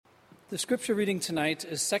The scripture reading tonight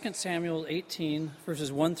is 2 Samuel 18,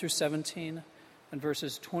 verses 1 through 17, and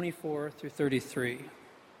verses 24 through 33.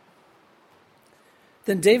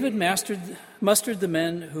 Then David mustered the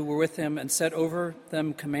men who were with him and set over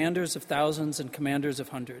them commanders of thousands and commanders of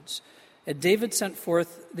hundreds. And David sent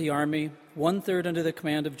forth the army, 1/3 under the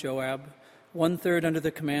command of Joab, 1/3 under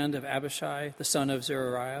the command of Abishai, the son of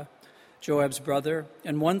Zeruiah, Joab's brother,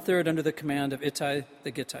 and 1/3 under the command of Ittai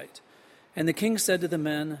the Gittite. And the king said to the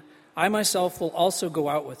men, I myself will also go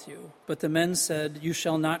out with you. But the men said, You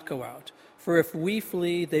shall not go out, for if we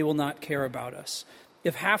flee, they will not care about us.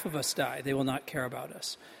 If half of us die, they will not care about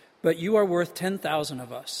us. But you are worth 10,000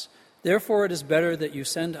 of us. Therefore it is better that you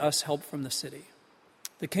send us help from the city.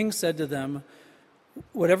 The king said to them,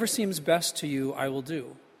 Whatever seems best to you, I will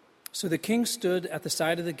do. So the king stood at the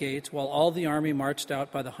side of the gate, while all the army marched out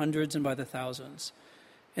by the hundreds and by the thousands.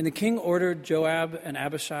 And the king ordered Joab and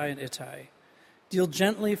Abishai and Ittai, Deal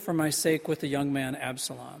gently for my sake with the young man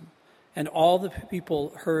Absalom. And all the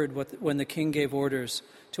people heard when the king gave orders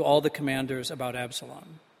to all the commanders about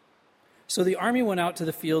Absalom. So the army went out to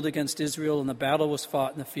the field against Israel, and the battle was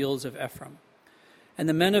fought in the fields of Ephraim. And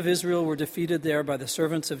the men of Israel were defeated there by the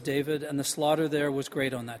servants of David, and the slaughter there was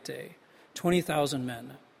great on that day, 20,000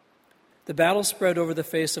 men. The battle spread over the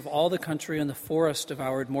face of all the country, and the forest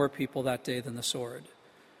devoured more people that day than the sword.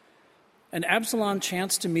 And Absalom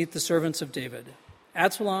chanced to meet the servants of David.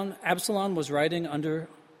 Absalom was riding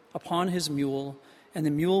upon his mule, and the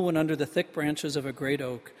mule went under the thick branches of a great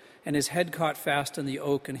oak, and his head caught fast in the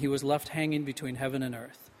oak, and he was left hanging between heaven and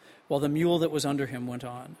earth, while the mule that was under him went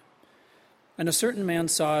on. And a certain man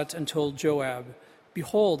saw it and told Joab,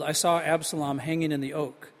 Behold, I saw Absalom hanging in the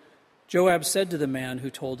oak. Joab said to the man who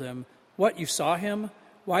told him, What, you saw him?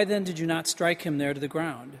 Why then did you not strike him there to the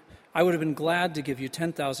ground? I would have been glad to give you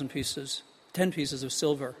 10 pieces of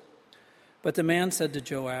silver. But the man said to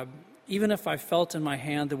Joab, Even if I felt in my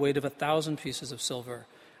hand the weight of 1,000 pieces of silver,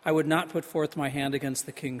 I would not put forth my hand against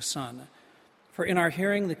the king's son. For in our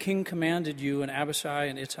hearing the king commanded you and Abishai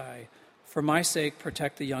and Ittai, For my sake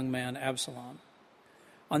protect the young man Absalom.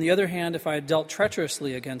 On the other hand, if I had dealt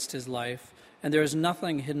treacherously against his life, and there is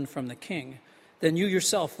nothing hidden from the king, then you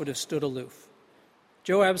yourself would have stood aloof.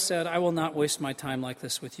 Joab said, I will not waste my time like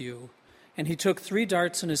this with you. And he took 3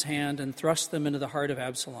 darts in his hand and thrust them into the heart of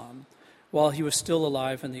Absalom, while he was still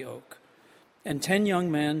alive in the oak. And 10 young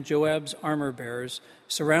men, Joab's armor-bearers,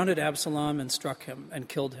 surrounded Absalom and struck him and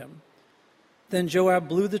killed him. Then Joab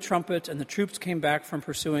blew the trumpet, and the troops came back from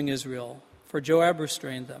pursuing Israel, for Joab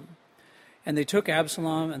restrained them. And they took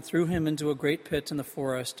Absalom and threw him into a great pit in the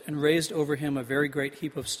forest, and raised over him a very great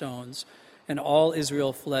heap of stones, and all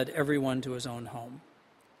Israel fled, every one to his own home.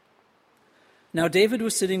 Now David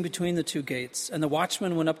was sitting between the 2 gates, and the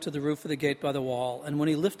watchman went up to the roof of the gate by the wall, and when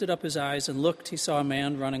he lifted up his eyes and looked, he saw a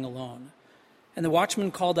man running alone. And the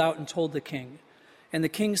watchman called out and told the king. And the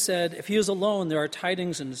king said, If he is alone, there are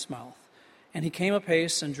tidings in his mouth. And he came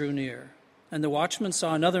apace and drew near. And the watchman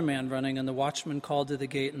saw another man running, and the watchman called to the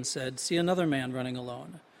gate and said, See another man running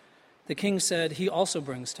alone. The king said, He also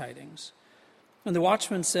brings tidings. And the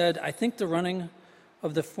watchman said, I think the running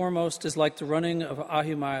of the foremost is like the running of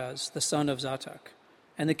Ahimaaz, the son of Zadok.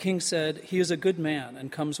 And the king said, He is a good man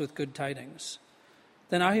and comes with good tidings.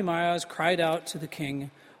 Then Ahimaaz cried out to the king,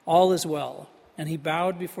 All is well. And he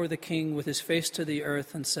bowed before the king with his face to the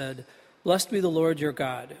earth and said, Blessed be the Lord your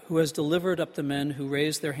God, who has delivered up the men who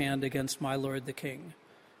raised their hand against my lord the king.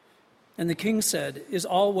 And the king said, Is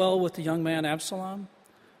all well with the young man Absalom?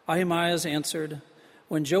 Ahimaaz answered,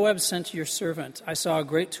 When Joab sent your servant, I saw a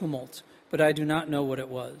great tumult, but I do not know what it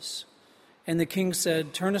was. And the king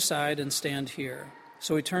said, Turn aside and stand here.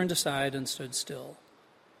 So he turned aside and stood still.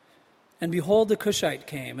 And behold, the Cushite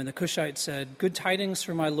came, and the Cushite said, Good tidings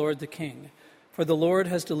for my lord the king, for the Lord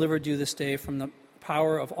has delivered you this day from the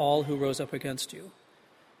power of all who rose up against you.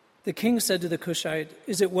 The king said to the Cushite,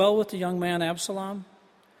 Is it well with the young man Absalom?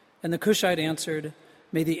 And the Cushite answered,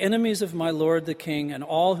 May the enemies of my lord the king and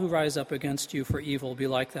all who rise up against you for evil be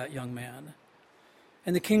like that young man.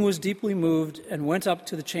 And the king was deeply moved and went up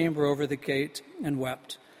to the chamber over the gate and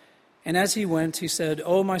wept. And as he went, he said,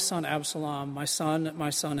 O my son Absalom, my son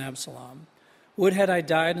Absalom, would had I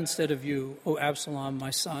died instead of you, O Absalom, my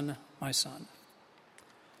son, my son.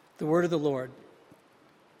 The word of the Lord.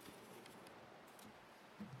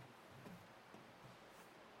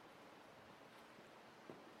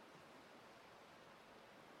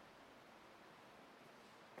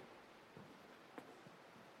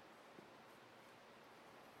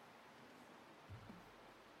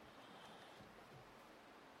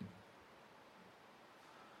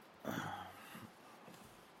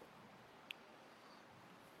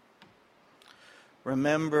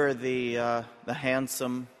 Remember the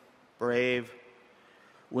handsome, brave,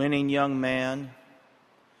 winning young man,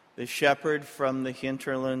 the shepherd from the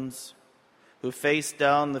hinterlands, who faced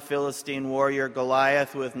down the Philistine warrior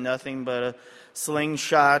Goliath with nothing but a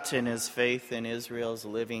slingshot and his faith in Israel's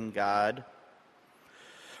living God.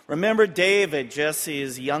 Remember David,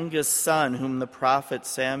 Jesse's youngest son, whom the prophet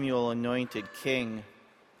Samuel anointed king.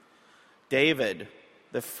 David,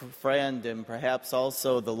 the friend and perhaps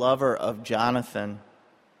also the lover of Jonathan.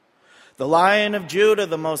 The Lion of Judah,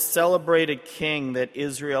 the most celebrated king that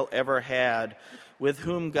Israel ever had, with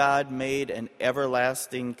whom God made an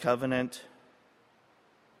everlasting covenant.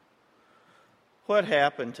 What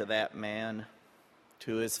happened to that man,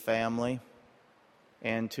 to his family,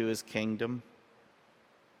 and to his kingdom?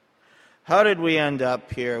 How did we end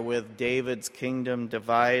up here with David's kingdom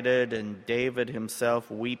divided and David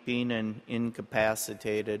himself weeping and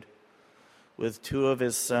incapacitated, with two of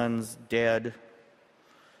his sons dead,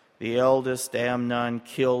 the eldest Amnon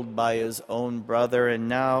killed by his own brother, and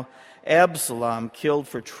now Absalom killed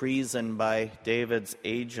for treason by David's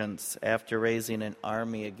agents after raising an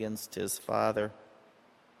army against his father?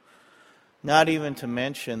 Not even to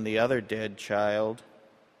mention the other dead child,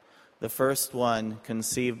 the first one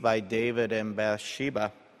conceived by David and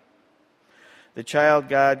Bathsheba. The child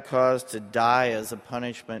God caused to die as a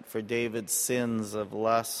punishment for David's sins of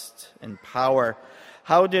lust and power.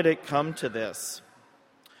 How did it come to this?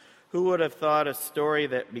 Who would have thought a story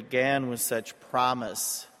that began with such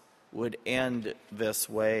promise would end this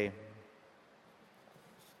way?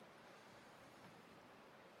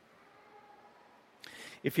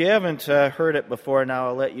 If you haven't heard it before now,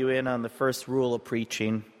 I'll let you in on the first rule of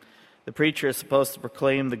preaching. The preacher is supposed to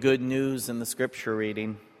proclaim the good news in the scripture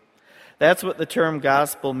reading. That's what the term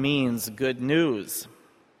gospel means, good news.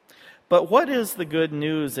 But what is the good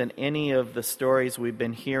news in any of the stories we've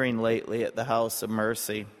been hearing lately at the House of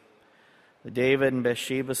Mercy? The David and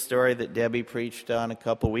Bathsheba story that Debbie preached on a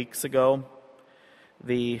couple weeks ago,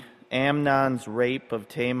 the Amnon's rape of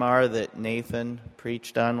Tamar that Nathan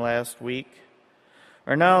preached on last week,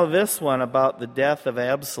 or now this one about the death of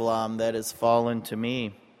Absalom that has fallen to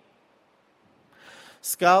me.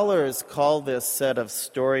 Scholars call this set of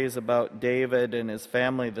stories about David and his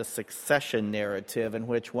family the succession narrative, in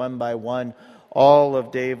which one by one all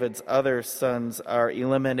of David's other sons are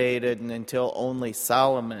eliminated and until only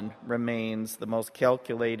Solomon remains, the most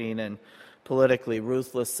calculating and politically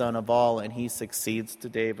ruthless son of all, and he succeeds to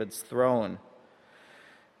David's throne.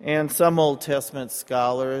 And some Old Testament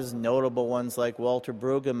scholars, notable ones like Walter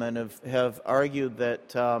Brueggemann, have argued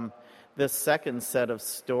that this second set of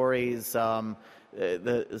stories,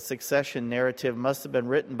 the succession narrative, must have been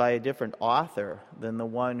written by a different author than the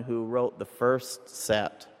one who wrote the first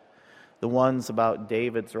set, the ones about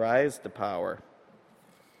David's rise to power.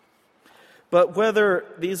 But whether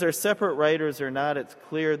these are separate writers or not, it's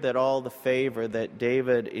clear that all the favor that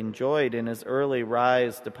David enjoyed in his early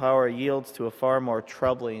rise to power yields to a far more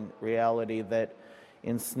troubling reality that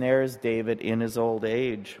ensnares David in his old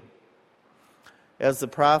age. As the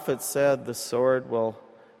prophet said, the sword will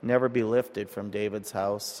never be lifted from David's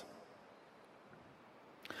house.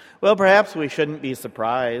 Well, perhaps we shouldn't be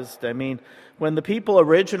surprised. I mean, when the people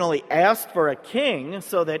originally asked for a king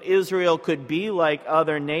so that Israel could be like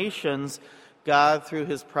other nations, God, through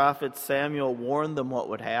his prophet Samuel, warned them what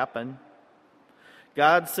would happen.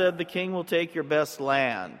 God said, the king will take your best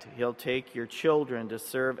land. He'll take your children to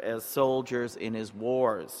serve as soldiers in his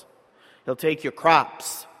wars. He'll take your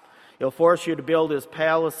crops. He'll force you to build his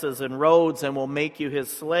palaces and roads and will make you his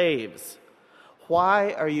slaves.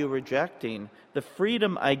 Why are you rejecting the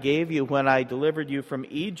freedom I gave you when I delivered you from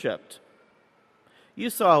Egypt? You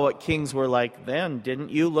saw what kings were like then,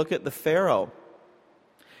 didn't you? Look at the Pharaoh.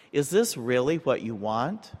 Is this really what you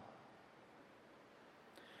want?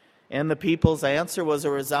 And the people's answer was a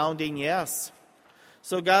resounding yes.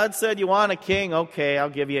 So God said, you want a king? Okay, I'll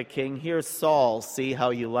give you a king. Here's Saul. See how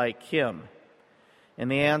you like him.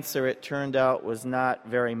 And the answer, it turned out, was not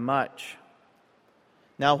very much.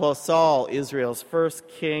 Now, while Saul, Israel's first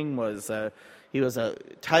king, he was a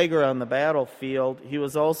tiger on the battlefield, he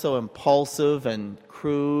was also impulsive and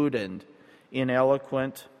crude and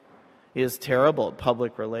ineloquent. He is terrible at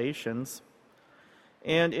public relations.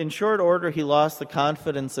 And in short order, he lost the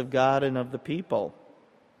confidence of God and of the people.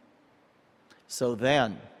 So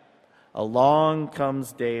then, along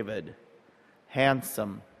comes David,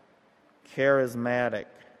 handsome, charismatic,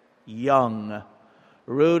 young,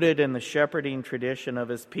 rooted in the shepherding tradition of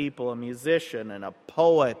his people, a musician and a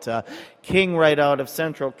poet, a king right out of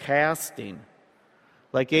central casting,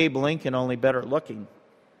 like Abe Lincoln, only better looking.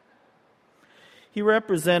 He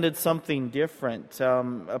represented something different,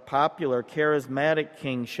 a popular, charismatic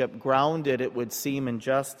kingship, grounded, it would seem, in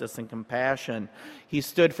justice and compassion. He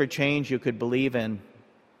stood for change you could believe in.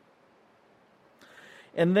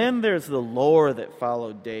 And then there's the lore that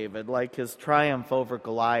followed David, like his triumph over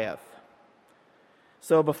Goliath.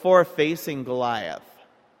 So before facing Goliath,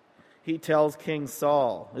 he tells King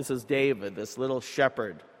Saul, this is David, this little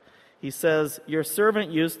shepherd, he says, "Your servant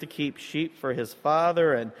used to keep sheep for his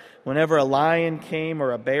father, and whenever a lion came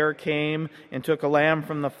or a bear came and took a lamb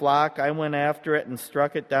from the flock, I went after it and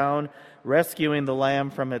struck it down, rescuing the lamb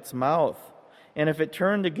from its mouth. And if it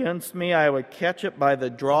turned against me, I would catch it by the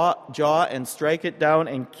jaw and strike it down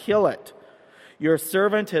and kill it. Your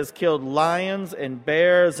servant has killed lions and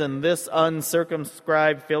bears, and this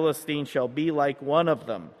uncircumscribed Philistine shall be like one of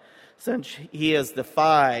them, since he has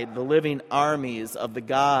defied the living armies of the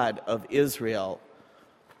God of Israel."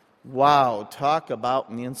 Wow, talk about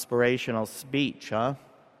an inspirational speech, huh?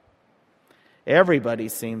 Everybody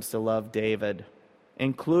seems to love David,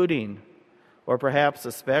 including, or perhaps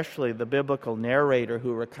especially, the biblical narrator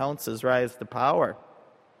who recounts his rise to power.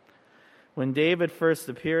 When David first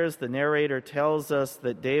appears, the narrator tells us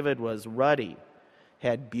that David was ruddy,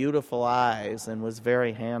 had beautiful eyes, and was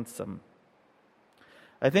very handsome.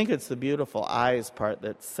 I think it's the beautiful eyes part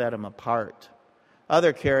that set him apart.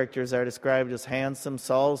 Other characters are described as handsome.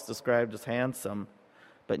 Saul's described as handsome,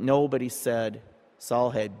 but nobody said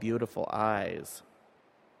Saul had beautiful eyes.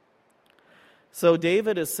 So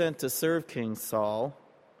David is sent to serve King Saul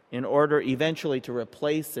in order eventually to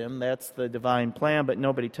replace him. That's the divine plan, but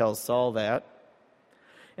nobody tells Saul that.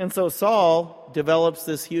 And so Saul develops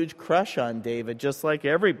this huge crush on David, just like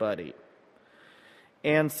everybody.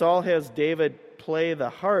 And Saul has David play the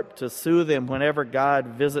harp to soothe him whenever God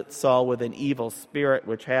visits Saul with an evil spirit,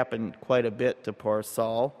 which happened quite a bit to poor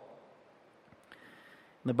Saul.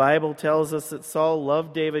 The Bible tells us that Saul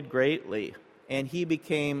loved David greatly, and he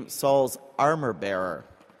became Saul's armor bearer.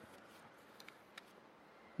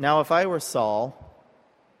 Now, if I were Saul,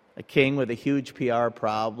 a king with a huge PR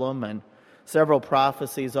problem and several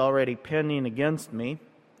prophecies already pending against me,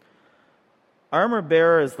 armor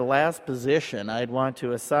bearer is the last position I'd want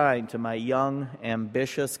to assign to my young,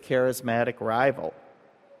 ambitious, charismatic rival.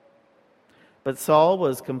 But Saul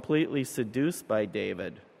was completely seduced by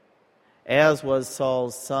David, as was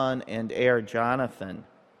Saul's son and heir Jonathan.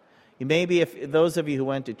 If those of you who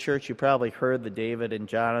went to church, you probably heard the David and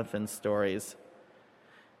Jonathan stories.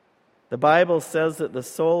 The Bible says that the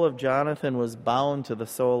soul of Jonathan was bound to the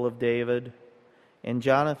soul of David, and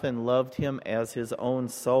Jonathan loved him as his own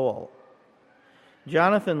soul.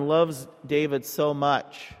 Jonathan loves David so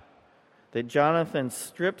much that Jonathan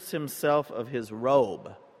strips himself of his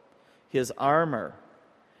robe, his armor,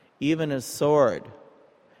 even his sword,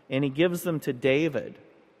 and he gives them to David,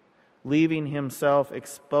 leaving himself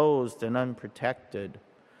exposed and unprotected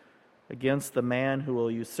against the man who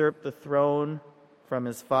will usurp the throne from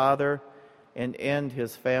his father and end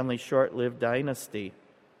his family's short-lived dynasty.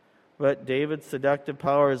 But David's seductive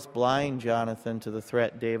powers blind Jonathan to the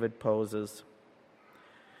threat David poses.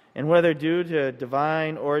 And whether due to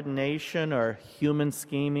divine ordination or human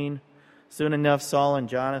scheming, soon enough Saul and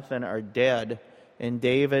Jonathan are dead, and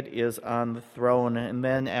David is on the throne. And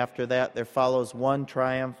then after that, there follows one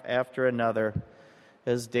triumph after another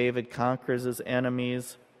as David conquers his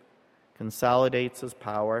enemies, consolidates his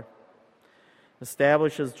power,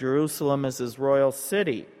 establishes Jerusalem as his royal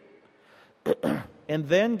city. And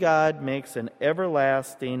then God makes an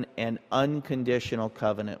everlasting and unconditional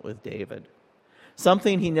covenant with David.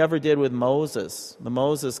 Something he never did with Moses. The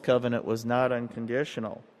Moses covenant was not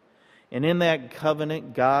unconditional. And in that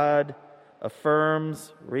covenant, God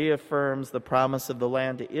reaffirms the promise of the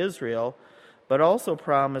land to Israel, but also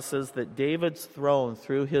promises that David's throne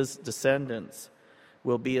through his descendants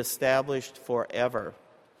will be established forever.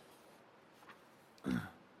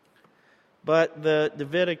 But the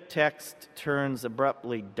Davidic text turns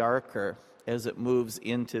abruptly darker as it moves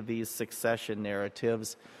into these succession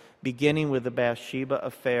narratives, beginning with the Bathsheba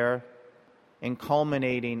affair and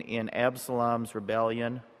culminating in Absalom's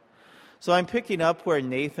rebellion. So I'm picking up where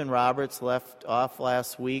Nathan Roberts left off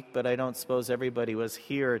last week, but I don't suppose everybody was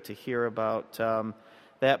here to hear about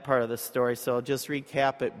that part of the story, so I'll just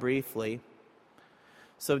recap it briefly.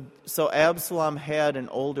 So Absalom had an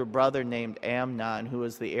older brother named Amnon who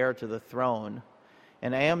was the heir to the throne.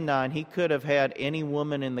 And Amnon, he could have had any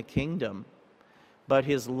woman in the kingdom, but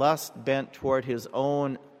his lust bent toward his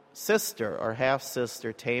own sister or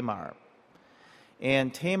half-sister Tamar.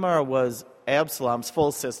 And Tamar was Absalom's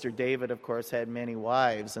full sister. David, of course, had many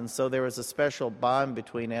wives. And so there was a special bond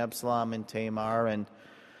between Absalom and Tamar. And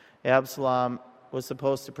Absalom was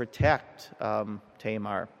supposed to protect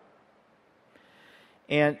Tamar.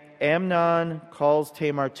 And Amnon calls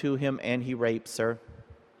Tamar to him and he rapes her.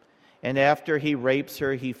 And after he rapes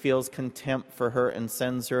her, he feels contempt for her and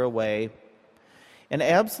sends her away. And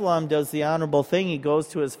Absalom does the honorable thing. He goes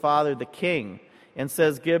to his father, the king, and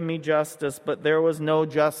says, "Give me justice." But there was no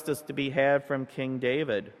justice to be had from King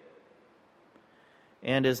David.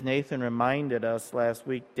 And as Nathan reminded us last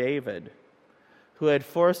week, David, who had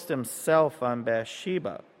forced himself on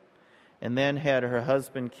Bathsheba and then had her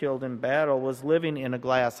husband killed in battle, was living in a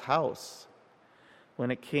glass house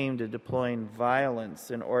when it came to deploying violence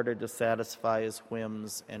in order to satisfy his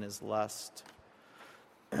whims and his lust.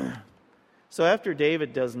 So after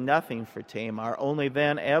David does nothing for Tamar, only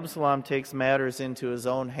then Absalom takes matters into his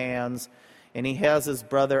own hands, and he has his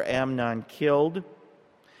brother Amnon killed.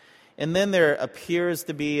 And then there appears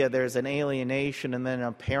to be, there's an alienation and then an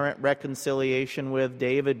apparent reconciliation with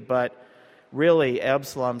David, but really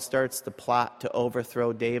Absalom starts to plot to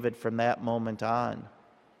overthrow David from that moment on.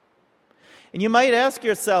 And you might ask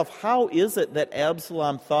yourself, how is it that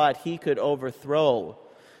Absalom thought he could overthrow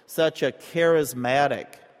such a charismatic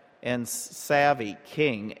and savvy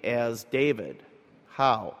king as David?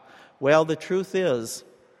 How? Well, the truth is,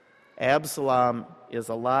 Absalom is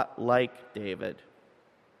a lot like David.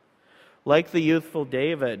 Like the youthful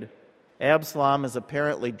David, Absalom is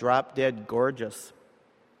apparently drop-dead gorgeous.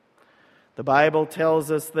 The Bible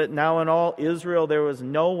tells us that now in all Israel there was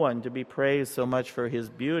no one to be praised so much for his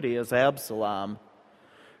beauty as Absalom.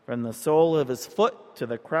 From the sole of his foot to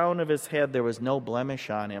the crown of his head, there was no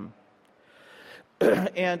blemish on him.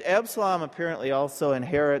 And Absalom apparently also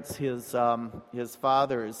inherits his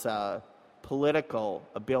father's political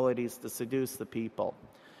abilities to seduce the people.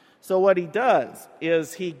 So what he does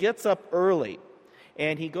is he gets up early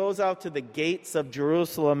and he goes out to the gates of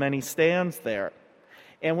Jerusalem and he stands there.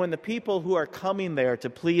 And when the people who are coming there to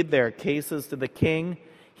plead their cases to the king,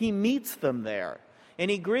 he meets them there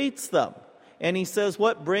and he greets them. And he says,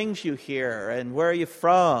 "What brings you here and where are you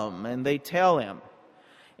from?" And they tell him.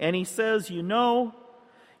 And he says, "You know,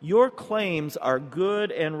 your claims are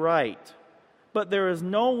good and right, but there is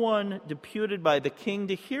no one deputed by the king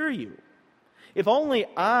to hear you. If only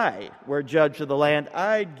I were judge of the land,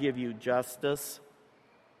 I'd give you justice."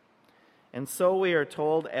 And so we are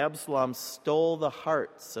told Absalom stole the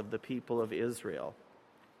hearts of the people of Israel.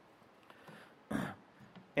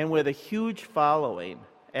 And with a huge following,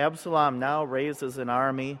 Absalom now raises an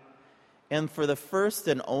army, and for the first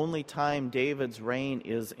and only time, David's reign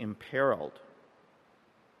is imperiled.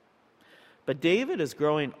 But David is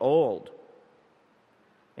growing old,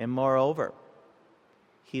 and moreover,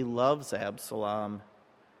 he loves Absalom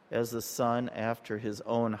as a son after his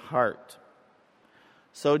own heart.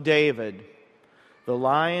 So David, the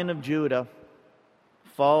Lion of Judah,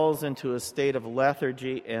 falls into a state of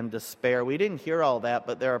lethargy and despair. We didn't hear all that,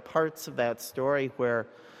 but there are parts of that story where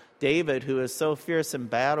David, who is so fierce in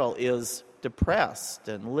battle, is depressed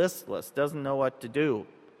and listless, doesn't know what to do.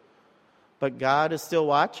 But God is still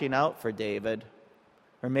watching out for David.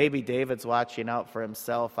 Or maybe David's watching out for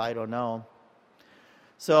himself, I don't know.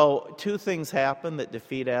 So two things happen that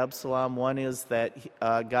defeat Absalom. One is that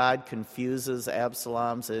God confuses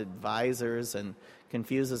Absalom's advisors and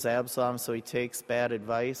confuses Absalom so he takes bad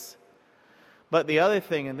advice. But the other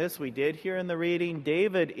thing, and this we did hear in the reading,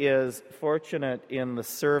 David is fortunate in the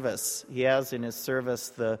service. He has in his service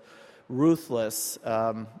the ruthless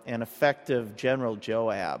and effective General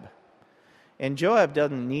Joab. And Joab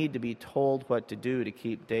doesn't need to be told what to do to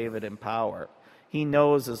keep David in power. He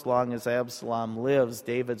knows as long as Absalom lives,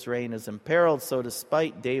 David's reign is imperiled. So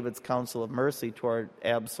despite David's counsel of mercy toward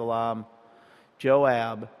Absalom,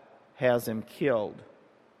 Joab has him killed.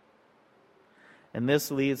 And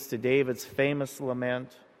this leads to David's famous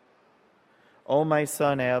lament, "O my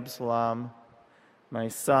son Absalom, my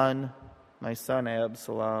son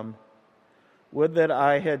Absalom, would that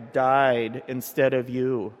I had died instead of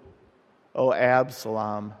you. O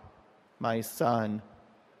Absalom, my son,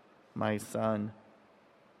 my son."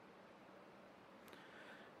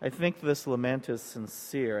 I think this lament is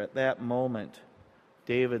sincere. At that moment,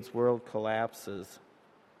 David's world collapses,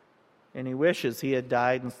 and he wishes he had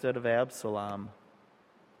died instead of Absalom.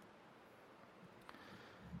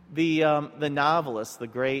 The novelist, the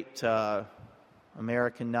great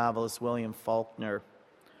American novelist William Faulkner,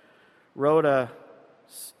 wrote a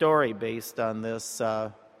story based on this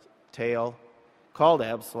tale called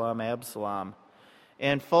Absalom, Absalom.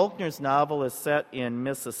 And Faulkner's novel is set in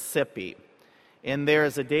Mississippi. And there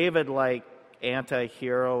is a David-like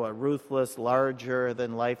anti-hero, a ruthless,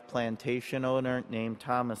 larger-than-life plantation owner named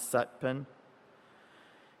Thomas Sutpen,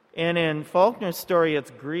 And in Faulkner's story,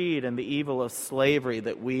 it's greed and the evil of slavery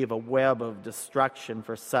that weave a web of destruction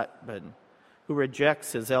for Sutpen, who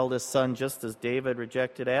rejects his eldest son just as David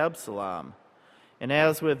rejected Absalom. And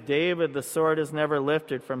as with David, the sword is never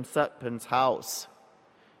lifted from Sutpen's house.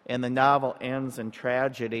 And the novel ends in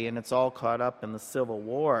tragedy, and it's all caught up in the Civil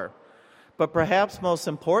War. But perhaps most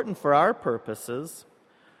important for our purposes,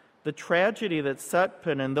 the tragedy that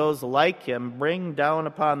Sutpen and those like him bring down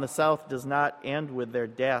upon the South does not end with their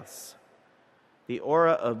deaths. The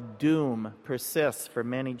aura of doom persists for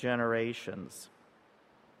many generations.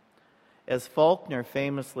 As Faulkner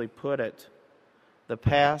famously put it, the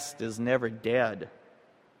past is never dead.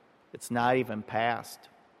 It's not even past.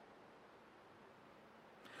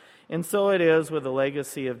 And so it is with the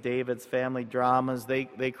legacy of David's family dramas. They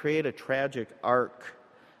create a tragic arc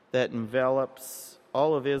that envelops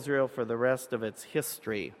all of Israel for the rest of its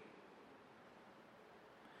history.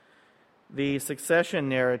 The succession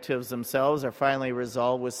narratives themselves are finally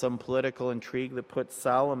resolved with some political intrigue that puts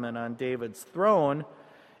Solomon on David's throne.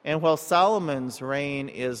 And while Solomon's reign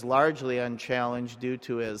is largely unchallenged due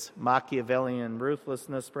to his Machiavellian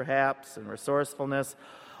ruthlessness, perhaps, and resourcefulness,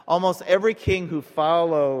 almost every king who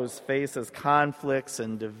follows faces conflicts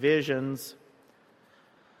and divisions.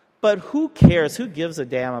 But who cares? Who gives a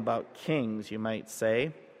damn about kings, you might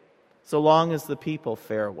say, so long as the people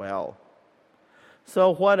fare well?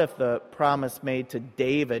 So what if the promise made to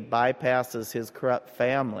David bypasses his corrupt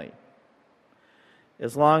family?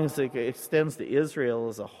 As long as it extends to Israel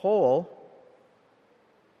as a whole.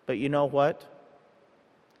 But you know what?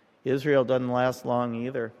 Israel doesn't last long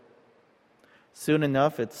either. Soon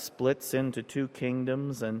enough, it splits into two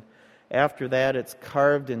kingdoms, and after that, it's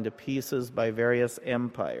carved into pieces by various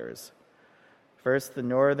empires. First, the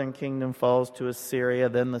northern kingdom falls to Assyria,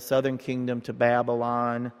 then the southern kingdom to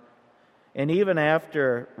Babylon. And even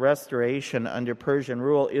after restoration under Persian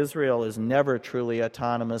rule, Israel is never truly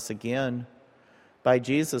autonomous again. By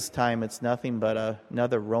Jesus' time, it's nothing but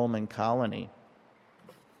another Roman colony.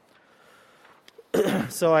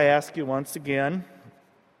 So I ask you once again,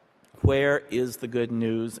 where is the good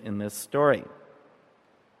news in this story?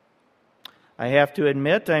 I have to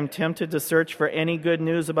admit, I'm tempted to search for any good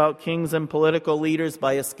news about kings and political leaders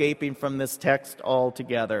by escaping from this text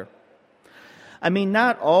altogether. I mean,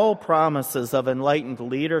 not all promises of enlightened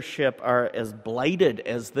leadership are as blighted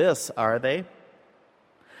as this, are they?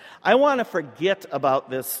 I want to forget about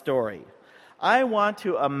this story. I want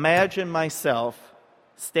to imagine myself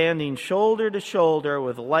standing shoulder to shoulder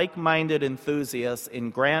with like-minded enthusiasts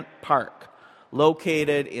in Grant Park,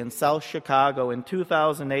 located in South Chicago in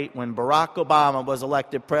 2008 when Barack Obama was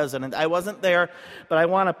elected president. I wasn't there, but I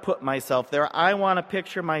want to put myself there. I want to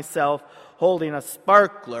picture myself holding a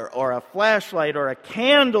sparkler or a flashlight or a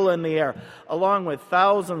candle in the air, along with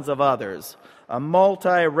thousands of others. A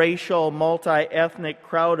multiracial, multi-ethnic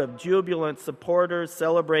crowd of jubilant supporters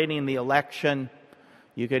celebrating the election.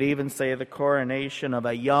 You could even say the coronation of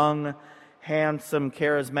a young, handsome,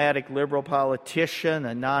 charismatic liberal politician,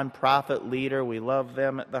 a nonprofit leader. We love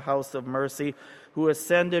them at the House of Mercy, who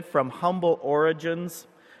ascended from humble origins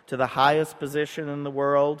to the highest position in the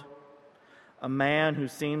world. A man who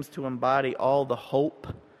seems to embody all the hope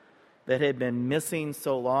that had been missing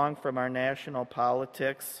so long from our national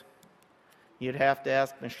politics. You'd have to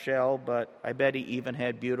ask Michelle, but I bet he even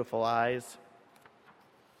had beautiful eyes.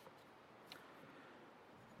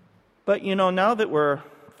 But you know, now that we're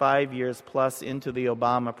 5 years plus into the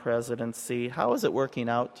Obama presidency, how is it working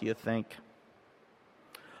out, do you think?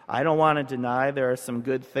 I don't want to deny there are some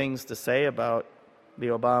good things to say about the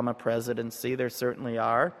Obama presidency. There certainly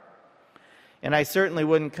are. And I certainly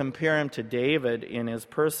wouldn't compare him to David in his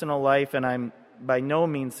personal life, and I'm by no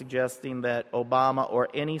means suggesting that Obama or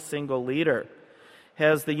any single leader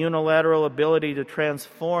has the unilateral ability to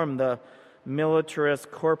transform the militarist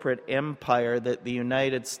corporate empire that the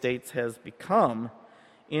United States has become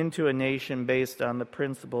into a nation based on the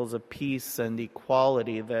principles of peace and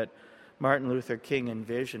equality that Martin Luther King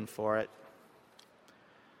envisioned for it.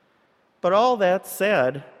 But all that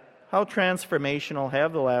said, how transformational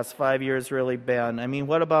have the last 5 years really been? I mean,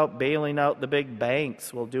 what about bailing out the big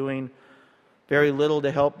banks while doing very little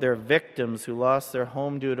to help their victims who lost their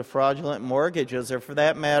home due to fraudulent mortgages, or for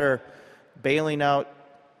that matter, bailing out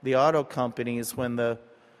the auto companies when the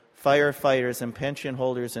firefighters and pension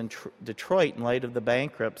holders in Detroit, in light of the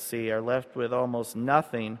bankruptcy, are left with almost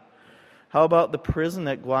nothing? How about the prison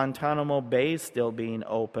at Guantanamo Bay still being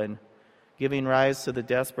open, giving rise to the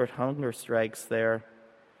desperate hunger strikes there?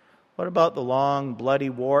 What about the long, bloody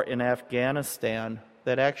war in Afghanistan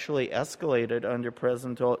that actually escalated under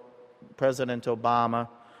President Obama,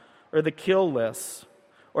 or the kill lists,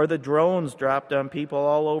 or the drones dropped on people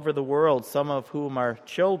all over the world, some of whom are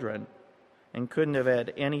children and couldn't have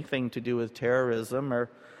had anything to do with terrorism, or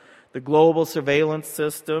the global surveillance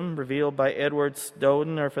system revealed by Edward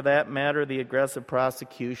Snowden, or for that matter, the aggressive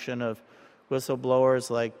prosecution of whistleblowers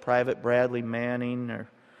like Private Bradley Manning or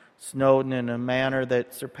Snowden in a manner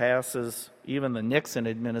that surpasses even the Nixon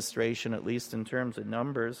administration, at least in terms of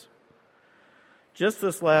numbers. Just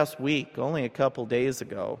this last week, only a couple days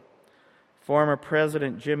ago, former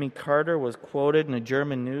President Jimmy Carter was quoted in a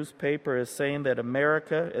German newspaper as saying that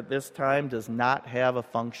America at this time does not have a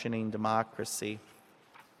functioning democracy.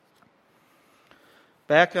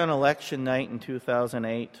 Back on election night in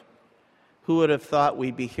 2008, who would have thought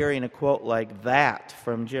we'd be hearing a quote like that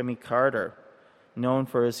from Jimmy Carter, known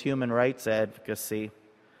for his human rights advocacy,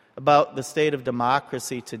 about the state of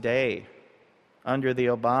democracy today under the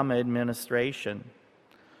Obama administration?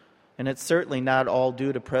 And it's certainly not all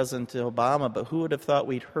due to President Obama, but who would have thought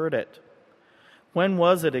we'd heard it? When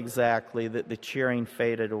was it exactly that the cheering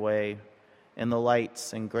faded away and the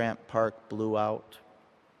lights in Grant Park blew out?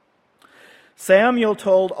 Samuel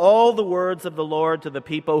told all the words of the Lord to the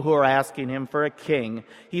people who are asking him for a king.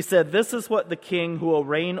 He said, "This is what the king who will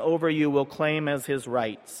reign over you will claim as his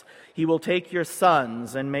rights. He will take your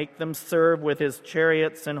sons and make them serve with his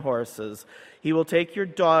chariots and horses. He will take your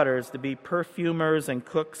daughters to be perfumers and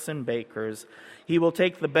cooks and bakers. He will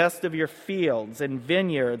take the best of your fields and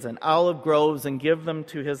vineyards and olive groves and give them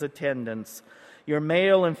to his attendants. Your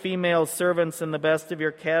male and female servants and the best of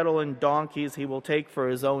your cattle and donkeys he will take for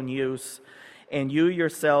his own use. And you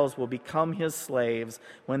yourselves will become his slaves.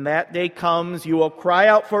 When that day comes, you will cry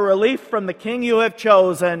out for relief from the king you have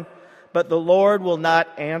chosen, but the Lord will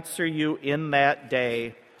not answer you in that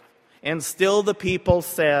day." And still the people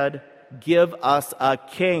said, "Give us a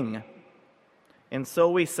king." And so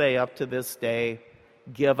we say up to this day,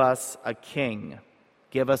 give us a king.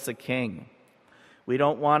 Give us a king. We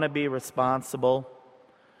don't want to be responsible.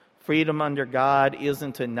 Freedom under God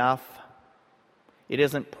isn't enough. It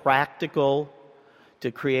isn't practical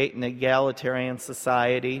to create an egalitarian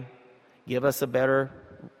society. Give us a better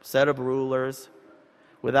set of rulers.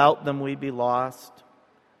 Without them, we'd be lost.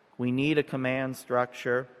 We need a command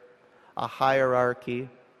structure, a hierarchy,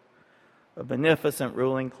 a beneficent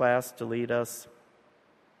ruling class to lead us.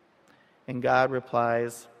 And God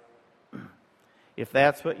replies, if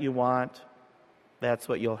that's what you want, that's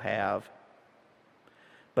what you'll have.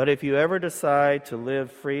 But if you ever decide to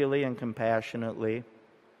live freely and compassionately,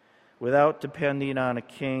 without depending on a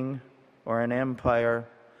king or an empire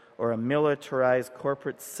or a militarized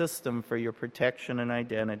corporate system for your protection and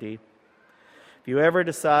identity, if you ever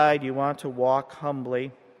decide you want to walk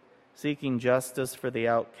humbly, seeking justice for the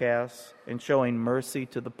outcasts and showing mercy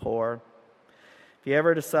to the poor, if you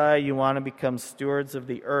ever decide you want to become stewards of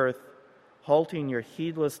the earth, halting your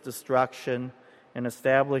heedless destruction and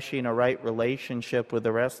establishing a right relationship with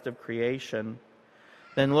the rest of creation,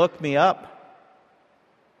 then look me up,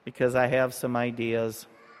 because I have some ideas.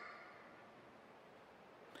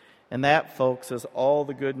 And that, folks, is all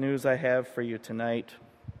the good news I have for you tonight.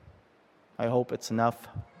 I hope it's enough